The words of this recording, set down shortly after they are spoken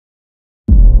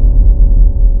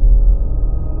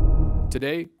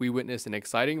Today, we witness an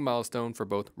exciting milestone for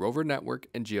both ROVR Network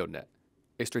and GEODNET,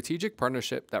 a strategic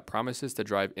partnership that promises to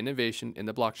drive innovation in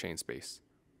the blockchain space.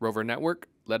 ROVR Network,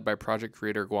 led by project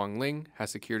creator Guang Ling,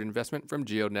 has secured investment from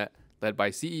GEODNET, led by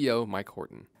CEO Mike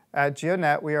Horton. At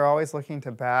GEODNET, we are always looking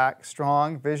to back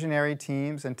strong, visionary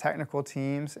teams and technical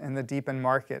teams in the DePIN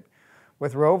market.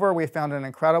 With ROVR, we found an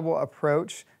incredible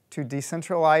approach to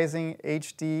decentralizing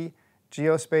HD,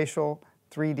 geospatial,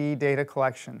 3D data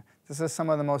collection. This is some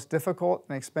of the most difficult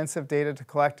and expensive data to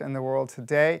collect in the world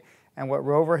today, and what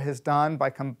ROVR has done by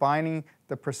combining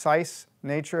the precise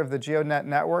nature of the GEODNET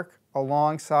network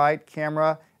alongside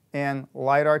camera and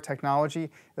LiDAR technology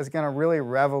is going to really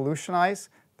revolutionize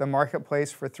the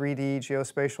marketplace for 3D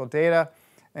geospatial data,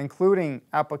 including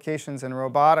applications in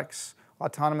robotics,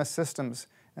 autonomous systems,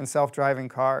 and self-driving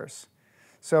cars.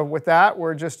 So with that,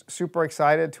 we're just super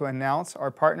excited to announce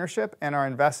our partnership and our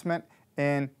investment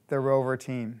in the ROVR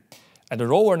team. At the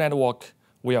ROVR network,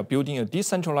 we are building a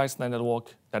decentralized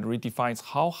network that redefines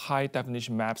how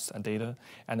high-definition maps and data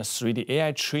and 3D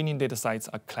AI training data sets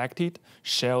are collected,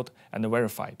 shared, and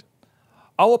verified.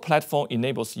 Our platform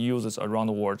enables users around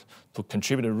the world to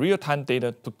contribute real-time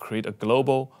data to create a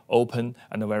global, open,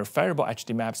 and verifiable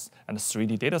HD maps and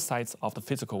 3D data sets of the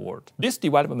physical world. This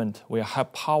development will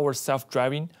help power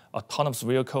self-driving, autonomous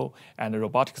vehicle, and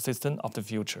robotic system of the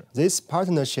future. This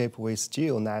partnership with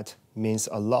GEODNET means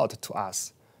a lot to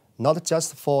us, not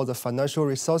just for the financial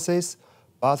resources,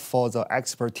 but for the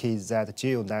expertise that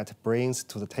GEODNET brings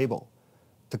to the table.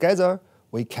 Together,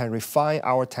 we can refine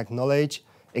our technology,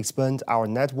 expand our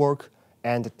network,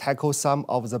 and tackle some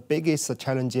of the biggest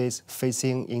challenges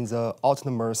facing in the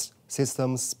autonomous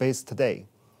systems space today.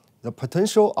 The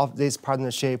potential of this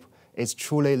partnership is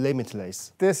truly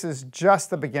limitless. This is just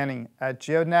the beginning. At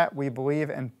GEODNET, we believe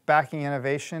in backing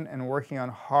innovation and working on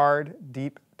hard,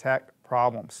 deep tech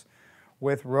problems.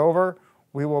 With ROVR,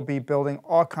 we will be building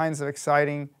all kinds of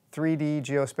exciting 3D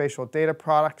geospatial data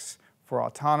products for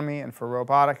autonomy and for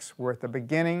robotics. We're at the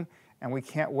beginning, and we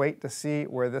can't wait to see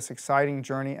where this exciting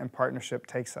journey and partnership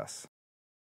takes us.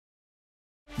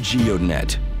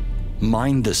 GEODNET.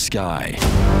 Mind the sky.